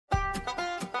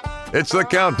It's the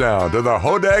countdown to the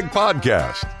Hodag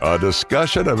Podcast, a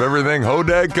discussion of everything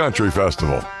Hodag Country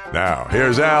Festival. Now,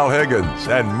 here's Al Higgins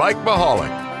and Mike Michalak.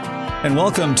 And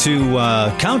welcome to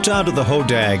Countdown to the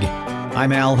Hodag.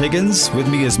 I'm Al Higgins. With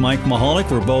me is Mike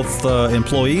Michalak. We're both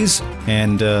employees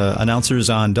and announcers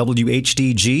on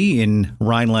WHDG in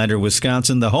Rhinelander,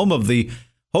 Wisconsin, the home of the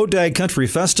Hodag Country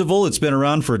Festival. It's been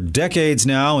around for decades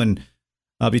now, and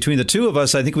between the two of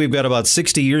us, I think we've got about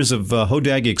 60 years of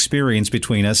Hodag experience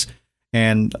between us.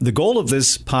 And the goal of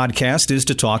this podcast is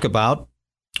to talk about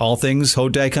all things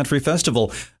Hodag Country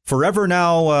Festival, forever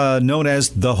now known as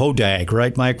the Hodag,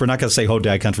 right, Mike? We're not going to say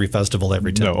Hodag Country Festival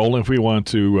every time. No, only if we want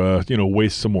to,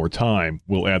 waste some more time,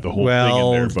 we'll add the whole thing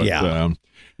in there. But, yeah.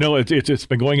 No, it's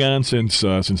been going on since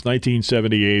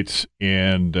 1978,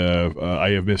 and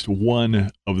I have missed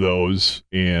one of those.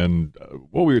 And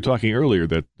what we were talking earlier,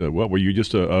 that were you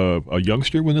just a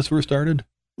youngster when this first started?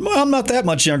 Well, I'm not that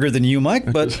much younger than you,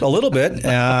 Mike, but a little bit.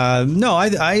 No, I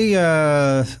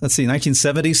let's see,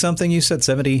 1970 something. You said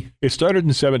 70. It started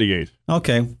in 78.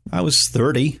 Okay, I was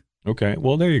 30. Okay,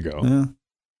 well there you go. Yeah.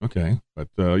 Okay, but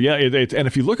and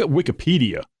if you look at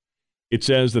Wikipedia, it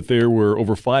says that there were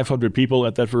over 500 people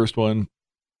at that first one.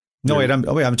 No, wait,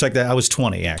 I'm checking that. I was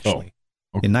 20 actually.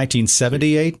 Oh, okay. In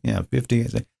 1978. Yeah,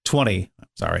 50. 20.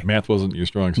 Sorry, math wasn't your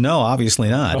strong suit. No, obviously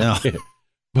not. Okay. No.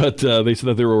 But they said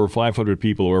that there were over 500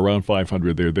 people, or around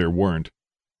 500. There weren't.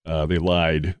 They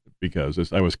lied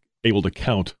because I was able to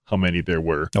count how many there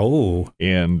were. Oh.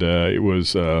 And it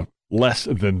was less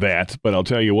than that. But I'll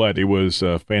tell you what, it was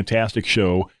a fantastic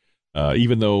show.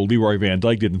 Even though Leroy Van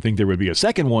Dyke didn't think there would be a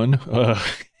second one,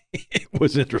 it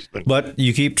was interesting. But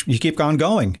you keep on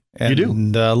going. And, you do.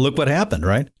 And look what happened,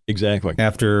 right? Exactly.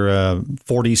 After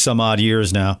 40 some odd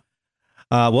years now.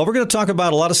 Well, we're going to talk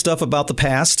about a lot of stuff about the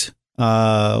past.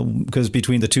 Because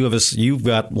between the two of us, you've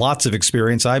got lots of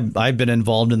experience. I've been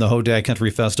involved in the Hodag Country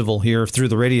Festival here through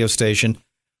the radio station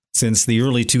since the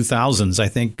early 2000s. I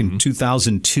think in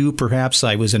 2002, perhaps,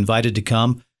 I was invited to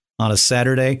come on a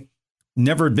Saturday.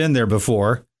 Never been there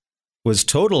before. Was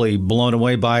totally blown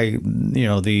away by,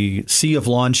 the sea of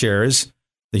lawn chairs,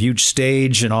 the huge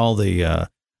stage, and all the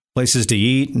places to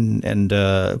eat. And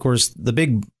of course, the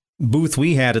big booth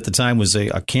we had at the time was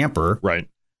a camper. Right.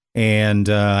 And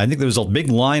I think there was a big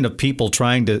line of people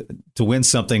trying to win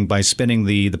something by spinning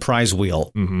the prize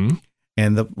wheel. Mm-hmm.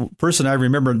 And the person I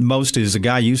remember most is a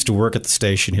guy who used to work at the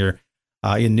station here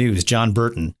in news, John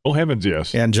Burton. Oh, heavens,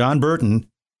 yes. And John Burton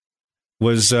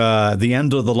was the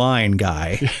end of the line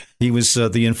guy. He was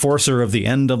the enforcer of the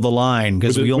end of the line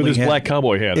because we only with his had black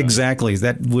cowboy hat. Exactly,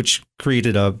 that which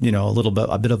created a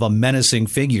bit of a menacing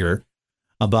figure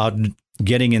about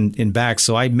getting in back.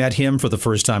 So I met him for the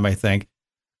first time, I think.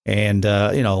 And,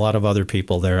 a lot of other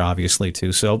people there, obviously,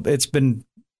 too. So it's been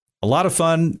a lot of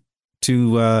fun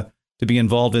to be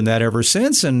involved in that ever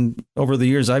since. And over the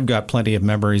years, I've got plenty of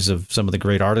memories of some of the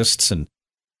great artists and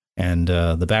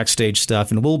the backstage stuff.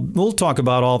 And we'll talk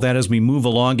about all that as we move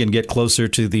along and get closer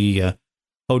to the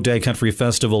Hodag Country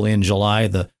Festival in July,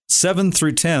 the 7th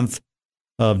through 10th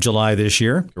of July this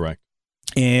year. Correct.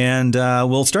 And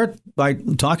we'll start by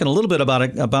talking a little bit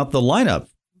about the lineup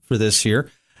for this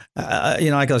year.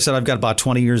 Like I said, I've got about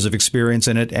 20 years of experience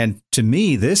in it. And to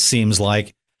me, this seems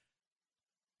like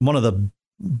one of the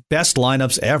best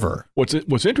lineups ever.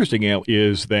 What's interesting, Al,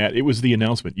 is that it was the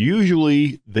announcement.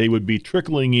 Usually they would be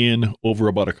trickling in over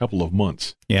about a couple of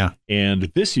months. Yeah.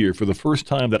 And this year, for the first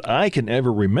time that I can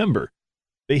ever remember,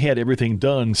 they had everything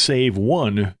done save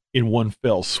one in one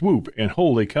fell swoop. And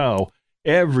holy cow,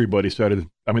 everybody started.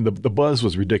 I mean, the buzz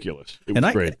was ridiculous. It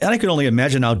was great. And I could only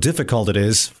imagine how difficult it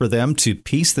is for them to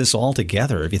piece this all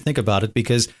together, if you think about it,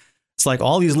 because it's like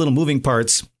all these little moving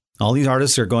parts, all these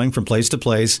artists are going from place to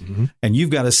place, and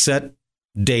you've got a set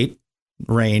date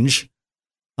range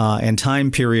and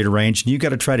time period range, and you've got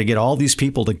to try to get all these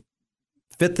people to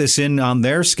fit this in on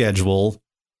their schedule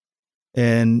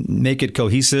and make it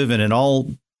cohesive, and it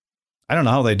all... I don't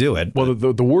know how they do it. Well,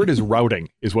 the word is routing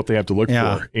is what they have to look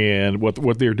for. And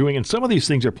what they're doing. And some of these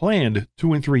things are planned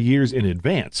 2 and 3 years in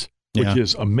advance, which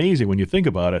is amazing when you think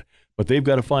about it. But they've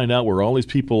got to find out where all these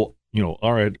people,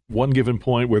 are at one given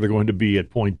point where they're going to be at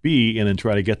point B and then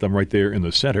try to get them right there in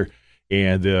the center.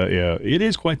 And it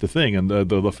is quite the thing. And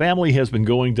the family has been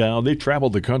going down. They've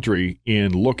traveled the country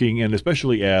in looking, and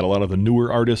especially at a lot of the newer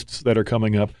artists that are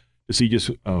coming up to see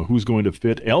just who's going to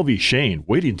fit. L.V. Shane,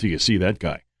 wait until you see that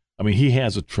guy. I mean, he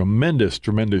has a tremendous,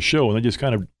 tremendous show, and they just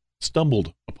kind of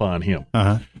stumbled upon him.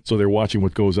 So they're watching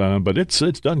what goes on, but it's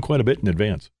done quite a bit in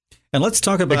advance. And let's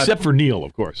talk about... Except for Neil,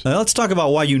 of course. Let's talk about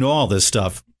why you know all this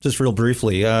stuff, just real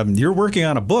briefly. You're working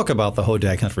on a book about the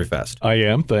Hodag Country Fest. I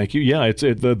am, thank you. Yeah,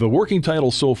 the working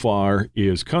title so far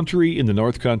is Country in the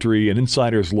North Country, an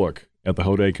Insider's Look at the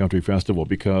Hodag Country Festival,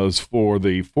 because for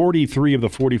the 43 of the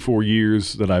 44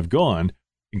 years that I've gone,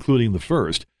 including the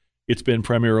first, it's been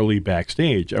primarily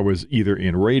backstage. I was either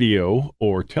in radio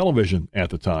or television at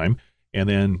the time, and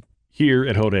then here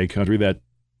at Hodag Country, that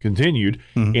continued,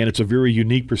 and it's a very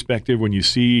unique perspective when you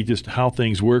see just how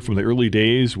things work from the early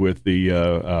days with the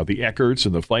Eckerts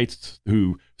and the Fights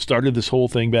who started this whole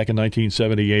thing back in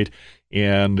 1978,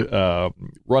 and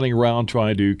running around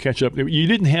trying to catch up. You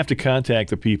didn't have to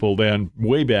contact the people then,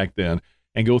 way back then,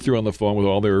 and go through on the phone with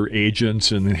all their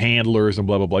agents and handlers and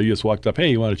blah, blah, blah. You just walked up,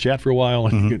 hey, you want to chat for a while?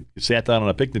 And you sat down on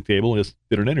a picnic table and just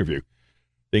did an interview.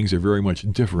 Things are very much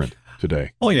different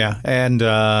today. Oh, yeah. And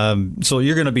so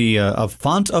you're going to be a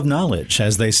font of knowledge,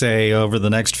 as they say, over the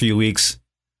next few weeks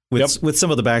with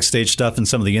some of the backstage stuff and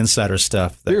some of the insider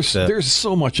stuff. There's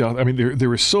so much out. I mean,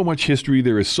 there is so much history.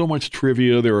 There is so much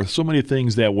trivia. There are so many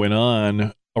things that went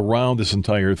on around this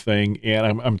entire thing.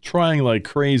 And I'm trying like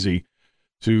crazy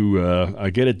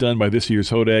to get it done by this year's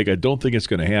Hodag. I don't think it's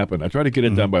going to happen. I tried to get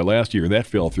it done by last year, and that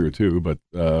fell through too. But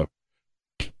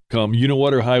come, you know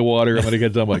what, or high water, I'm going to get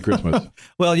it done by Christmas.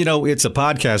 Well, it's a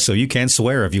podcast, so you can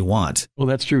swear if you want. Well,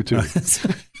 that's true too.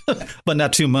 But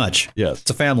not too much. Yes.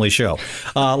 It's a family show.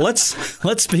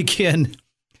 Let's begin.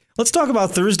 Let's talk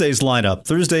about Thursday's lineup.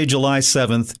 Thursday, July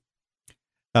 7th.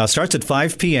 Starts at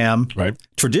 5 p.m. Right.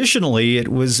 Traditionally, it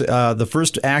was the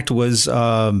first act was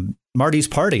Marty's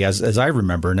Party, as I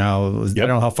remember. Now, I don't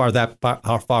know how far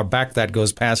back that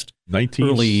goes past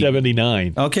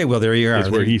 1979. Okay, well, there you are. That's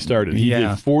where he started. He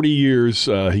did 40 years.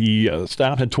 He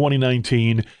stopped in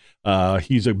 2019.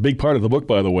 He's a big part of the book,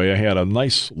 by the way. I had a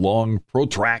nice, long,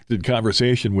 protracted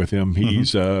conversation with him.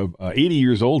 He's 80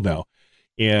 years old now,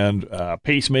 and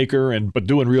pacemaker, but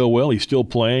doing real well. He's still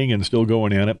playing and still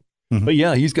going at it. But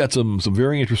yeah, he's got some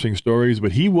very interesting stories.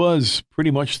 But he was pretty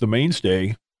much the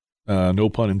mainstay, no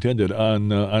pun intended,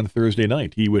 on Thursday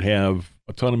night. He would have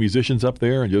a ton of musicians up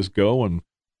there and just go and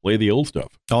play the old stuff.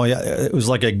 Oh, yeah. It was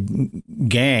like a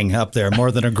gang up there,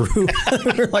 more than a group.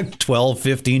 Like 12,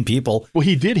 15 people. Well,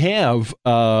 he did have,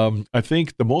 I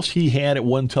think the most he had at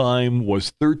one time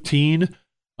was 13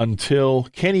 until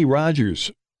Kenny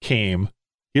Rogers came,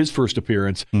 his first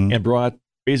appearance, and brought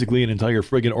basically an entire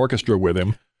friggin' orchestra with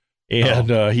him.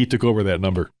 And he took over that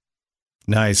number.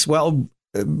 Nice. Well,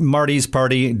 Marty's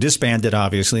Party disbanded,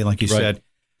 obviously, like you said.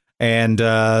 And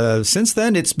since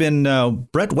then, it's been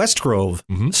Brett Westgrove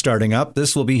starting up.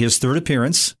 This will be his third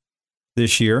appearance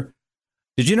this year.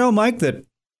 Did you know, Mike, that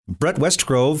Brett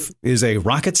Westgrove is a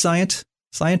rocket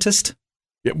scientist?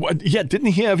 Yeah, didn't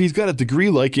he have? He's got a degree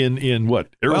like in what,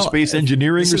 aerospace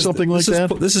engineering or something like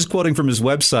that? This is quoting from his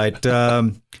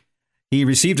website. He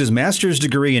received his master's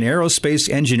degree in aerospace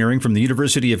engineering from the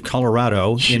University of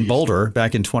Colorado in Boulder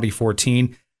back in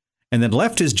 2014, and then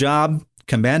left his job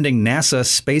commanding NASA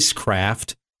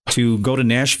spacecraft to go to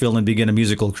Nashville and begin a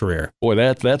musical career. Boy,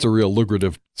 that's a real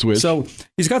lucrative switch. So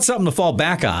he's got something to fall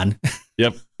back on.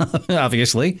 Yep.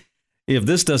 Obviously, if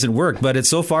this doesn't work. But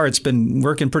so far, it's been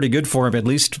working pretty good for him, at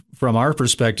least from our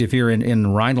perspective here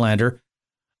in Rhinelander.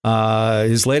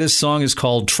 His latest song is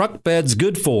called Truck Beds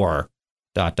Good For... ...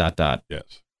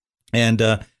 Yes. And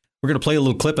we're going to play a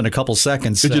little clip in a couple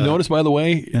seconds. Did you notice, by the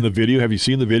way, in the video, have you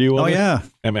seen the video of it? Yeah.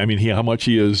 I mean, how much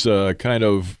he is kind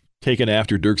of taken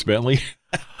after Dierks Bentley?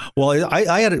 Well,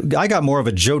 I got more of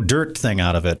a Joe Dirt thing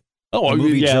out of it. Oh, the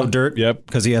movie yeah. Joe Dirt. Yep.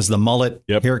 Because he has the mullet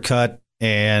haircut.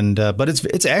 And but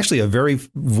it's actually a very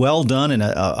well done and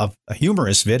a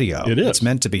humorous video. It is. It's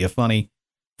meant to be a funny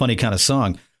kind of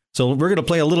song. So we're going to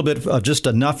play a little bit of just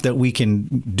enough that we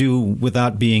can do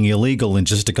without being illegal in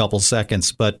just a couple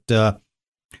seconds. But Brett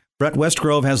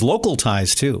Westgrove has local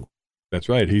ties, too. That's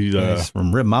right. He's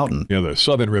from Rib Mountain. Yeah, the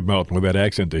southern Rib Mountain with that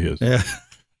accent to his. Yeah.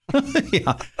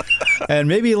 Yeah. And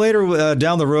maybe later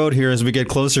down the road here, as we get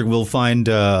closer, we'll find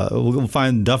Duff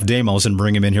Damos and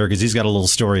bring him in here because he's got a little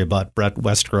story about Brett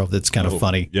Westgrove that's kind of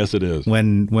funny. Yes, it is.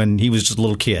 When he was just a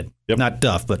little kid. Yep. Not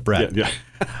Duff, but Brett. Yeah.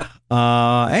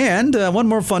 And one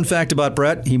more fun fact about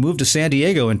Brett. He moved to San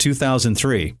Diego in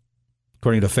 2003,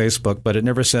 according to Facebook, but it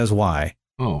never says why.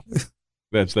 Oh,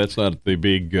 that's not the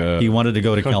big he wanted to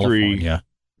go to country, California.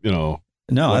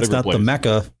 No, that's not place. the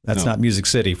Mecca. That's not Music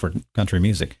City for country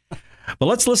music. But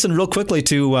let's listen real quickly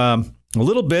to a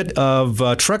little bit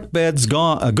of Truck Beds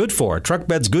Good For. Truck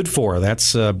Beds Good For.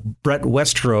 That's Brett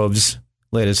Westrove's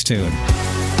latest tune.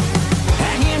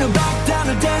 Hanging about down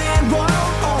a dead end road,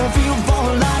 on a field full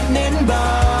of lightning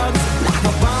bugs. Like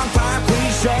a bonfire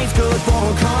cliche's good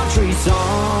for country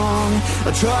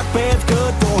A truck bed's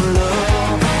good for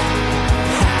love.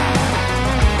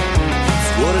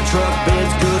 It's what a truck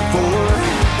bed's good for.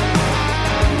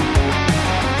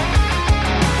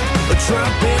 A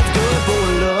truck bed's good for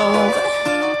love.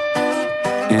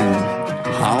 And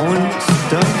hauling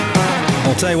stuff.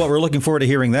 I'll tell you what, we're looking forward to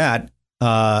hearing that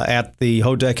at the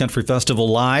Hodag Country Festival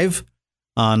live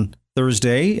on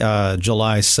Thursday,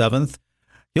 July 7th.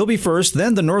 He'll be first,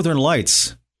 then the Northern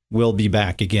Lights will be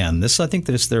back again. I think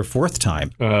this is their fourth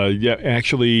time. Yeah,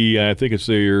 actually, I think it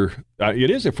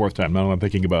is their fourth time now that I'm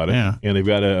thinking about it. Yeah. And they've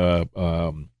got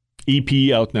a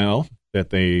EP out now that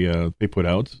they put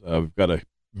out. Got a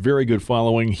very good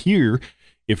following here,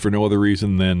 if for no other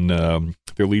reason than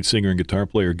their lead singer and guitar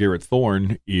player, Garrett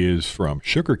Thorne, is from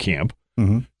Sugar Camp.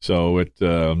 Mm-hmm. So it...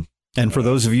 and for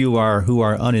those of you who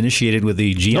are uninitiated with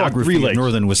the geography of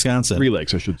northern Wisconsin. 3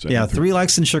 Lakes, I should say. Yeah, 3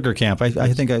 Lakes and Sugar Camp.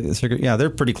 I think they're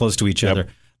pretty close to each other.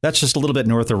 That's just a little bit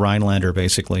north of Rhinelander,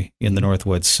 basically, in the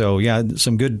Northwoods. So, yeah,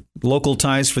 some good local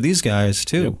ties for these guys,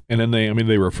 too. Yep. And then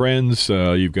they were friends.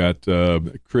 You've got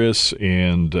Chris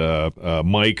and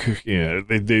Mike. Yeah,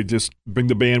 they just bring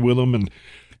the band with them. And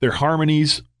their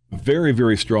harmonies, very,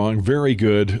 very strong, very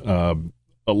good.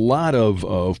 A lot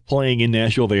of playing in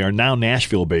Nashville. They are now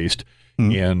Nashville-based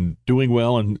and doing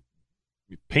well and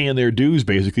paying their dues,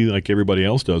 basically, like everybody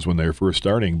else does when they're first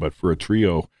starting. But for a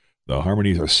trio, the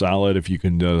harmonies are solid. If you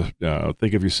can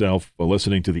think of yourself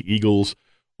listening to the Eagles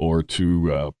or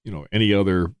to any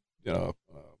other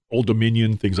Old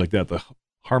Dominion, things like that, the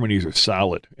harmonies are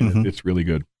solid, and it's really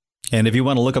good. And if you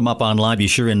want to look them up online, be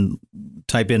sure and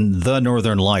type in The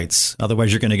Northern Lights.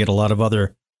 Otherwise, you're going to get a lot of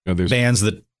other bands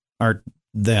that aren't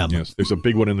them. Yes, there's a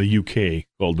big one in the UK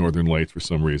called Northern Lights for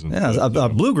some reason. Yeah, a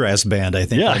bluegrass band, I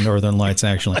think, called Northern Lights,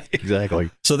 actually. Exactly.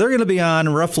 So they're going to be on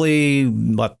roughly,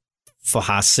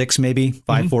 6 maybe,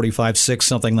 5:45, 6,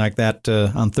 something like that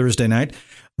on Thursday night.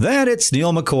 Then it's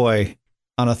Neil McCoy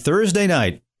on a Thursday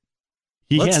night.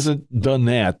 He hasn't done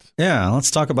that. Yeah,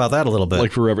 let's talk about that a little bit.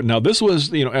 Like forever. Now, this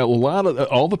was, a lot of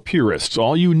all the purists,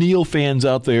 all you Neil fans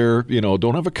out there,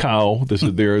 don't have a cow. This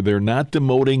is they're not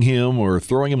demoting him or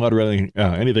throwing him out or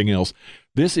anything else.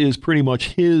 This is pretty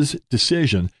much his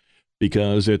decision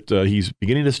because he's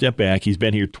beginning to step back. He's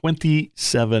been here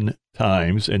 27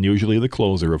 times, and usually the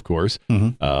closer, of course.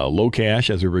 Low Cash,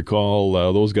 as we recall,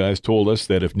 those guys told us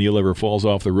that if Neil ever falls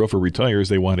off the roof or retires,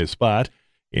 they want his spot.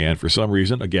 And for some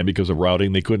reason, again, because of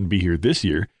routing, they couldn't be here this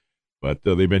year. But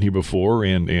they've been here before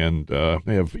and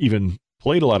they have even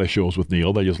played a lot of shows with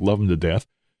Neil. They just love him to death.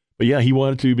 But, yeah, he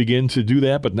wanted to begin to do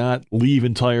that but not leave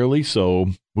entirely, so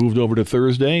moved over to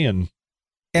Thursday. And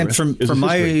from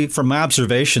my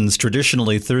observations,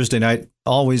 traditionally Thursday night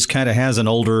always kind of has an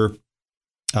older,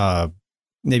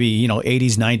 maybe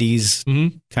 80s,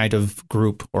 90s kind of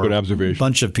group or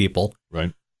bunch of people.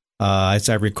 Right. As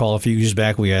I recall, a few years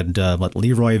back, we had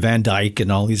Leroy Van Dyke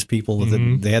and all these people.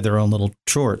 They had their own little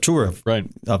tour of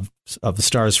the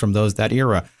stars from that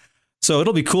era. So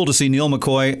it'll be cool to see Neil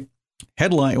McCoy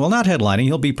headline. Well, not headlining.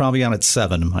 He'll be probably on at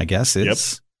 7, I guess.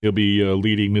 He'll be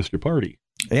leading Mr. Party.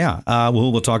 Yeah.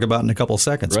 We'll talk about in a couple of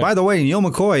seconds. Right. By the way, Neil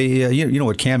McCoy, you know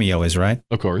what Cameo is, right?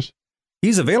 Of course.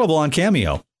 He's available on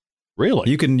Cameo. Really?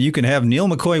 You can have Neil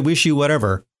McCoy Wish You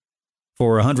Whatever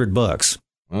for $100.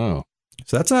 Oh.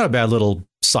 So that's not a bad little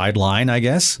sideline, I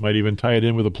guess. Might even tie it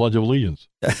in with a Pledge of Allegiance.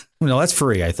 No, that's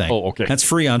free, I think. Oh, okay. That's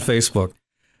free on Facebook.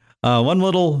 One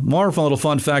little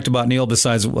fun fact about Neil,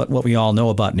 besides what we all know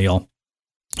about Neil.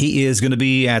 He is going to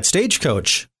be at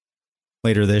Stagecoach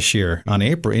later this year in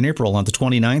April on the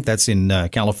 29th. That's in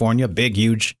California. Big,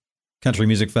 huge country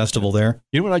music festival there.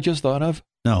 You know what I just thought of?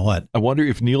 No, what? I wonder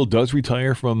if Neil does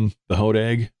retire from the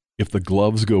Hodag, if the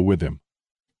gloves go with him.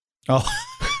 Oh,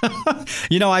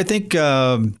 I think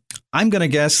I'm going to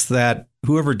guess that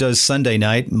whoever does Sunday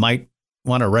night might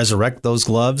want to resurrect those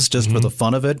gloves just for the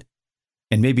fun of it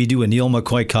and maybe do a Neil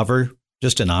McCoy cover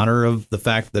just in honor of the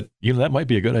fact that... that might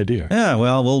be a good idea. Yeah,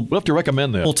 well, we'll have to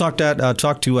recommend that. We'll talk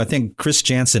to, I think, Chris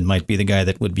Jansen might be the guy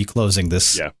that would be closing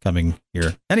this coming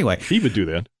year. Anyway. He would do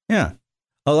that. Yeah.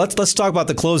 Oh, let's talk about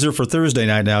the closer for Thursday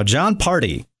night now. John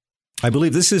Party. I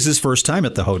believe this is his first time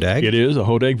at the Hodag. It is. A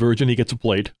Hodag virgin. He gets a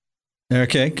plate.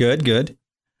 Okay, good.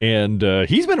 And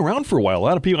he's been around for a while. A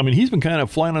lot of people, he's been kind of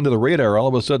flying under the radar. All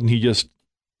of a sudden, he just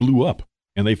blew up,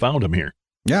 and they found him here.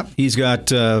 Yeah, he's got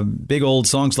big old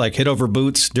songs like Hit Over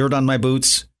Boots, Dirt on My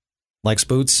Boots, Likes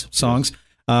Boots songs.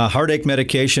 Heartache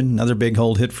Medication, another big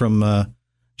old hit from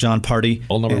John Party.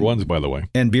 All number ones, by the way.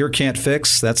 And Beer Can't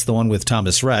Fix, that's the one with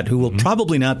Thomas Rhett, who will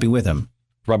probably not be with him.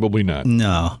 Probably not.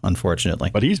 No, unfortunately.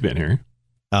 But he's been here.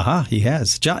 He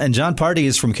has. John Party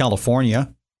is from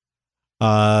California.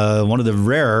 One of the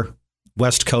rare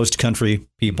West Coast country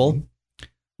people.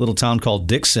 Little town called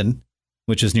Dixon,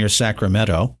 which is near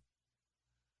Sacramento.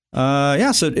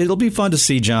 So it'll be fun to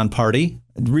see John Party.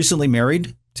 Recently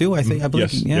married, too, I believe.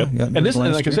 Yes. Yeah. Yep. And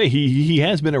like I say, he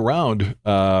has been around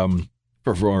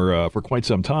for quite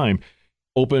some time.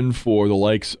 Open for the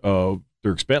likes of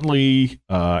Dierks Bentley,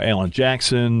 Alan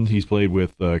Jackson. He's played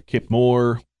with Kip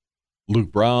Moore,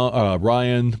 Luke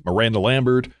Bryan, Miranda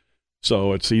Lambert.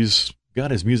 So he's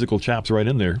got his musical chops right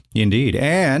in there. Indeed.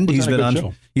 And he's been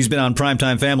on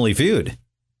Primetime Family Feud.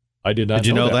 I did not. Did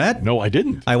you know that? No, I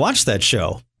didn't. I watched that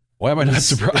show. Why am I not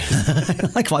surprised? I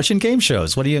like watching game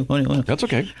shows. What do you? That's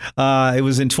okay. It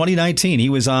was in 2019. He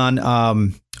was on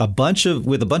with a bunch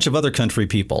of other country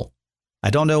people. I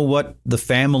don't know what the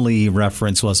family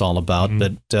reference was all about,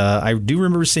 but I do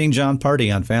remember seeing John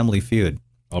Party on Family Feud.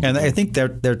 And I think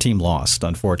their team lost,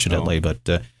 unfortunately, but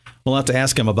we'll have to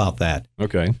ask him about that.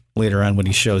 Okay. Later on when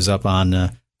he shows up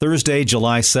on Thursday,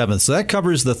 July 7th. So that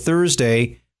covers the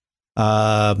Thursday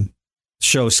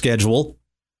show schedule.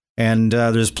 And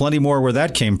there's plenty more where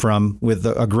that came from with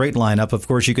a great lineup. Of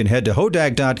course, you can head to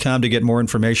hodag.com to get more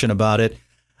information about it.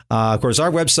 Of course,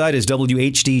 our website is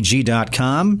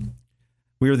WHDG.com.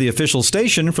 We are the official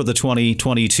station for the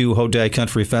 2022 Hodag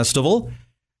Country Festival.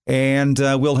 And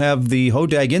we'll have the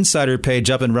Hodag Insider page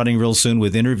up and running real soon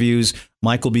with interviews.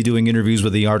 Mike will be doing interviews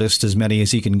with the artists, as many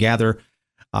as he can gather.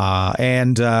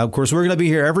 Of course, we're going to be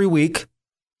here every week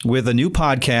with a new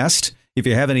podcast. If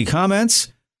you have any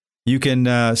comments, you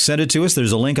can send it to us.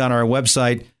 There's a link on our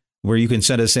website where you can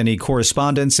send us any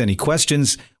correspondence, any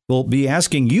questions. We'll be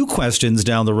asking you questions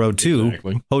down the road, too,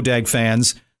 exactly. Hodag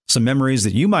fans. Some memories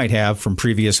that you might have from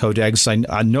previous Hodags.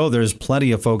 I know there's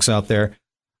plenty of folks out there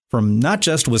from not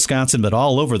just Wisconsin, but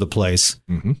all over the place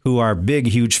who are big,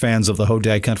 huge fans of the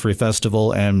Hodag Country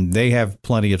Festival, and they have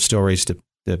plenty of stories to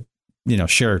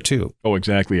share, too. Oh,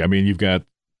 exactly. I mean, you've got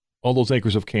all those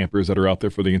acres of campers that are out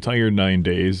there for the entire 9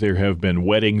 days. There have been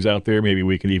weddings out there. Maybe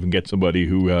we can even get somebody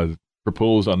who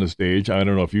proposed on the stage. I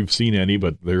don't know if you've seen any,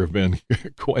 but there have been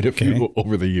quite a few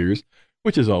over the years,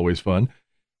 which is always fun.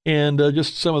 And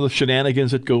just some of the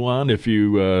shenanigans that go on. If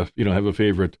you have a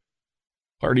favorite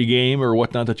party game or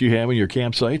whatnot that you have in your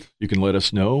campsite, you can let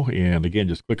us know. And again,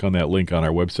 just click on that link on our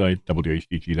website,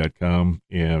 WHDG.com,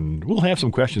 and we'll have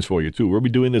some questions for you, too. We'll be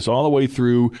doing this all the way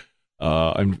through,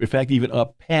 in fact, even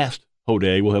up past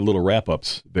Hodag. We'll have little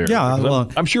wrap-ups there. Yeah,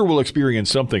 well, I'm sure we'll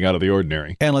experience something out of the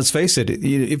ordinary. And let's face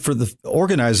it, for the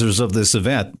organizers of this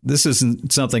event, this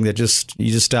isn't something that you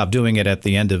just stop doing it at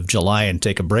the end of July and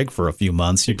take a break for a few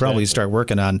months. You probably start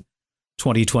working on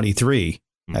 2023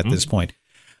 at this point.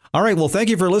 All right, well, thank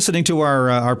you for listening to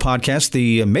our podcast,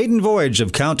 the maiden voyage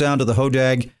of Countdown to the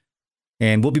Hodag,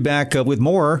 and we'll be back with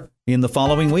more in the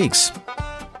following weeks.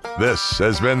 This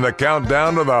has been the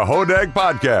Countdown to the Hodag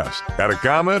Podcast. Got a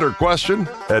comment or question?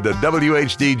 Head to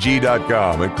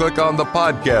WHDG.com and click on the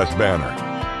podcast banner.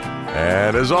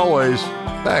 And as always,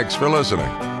 thanks for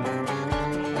listening.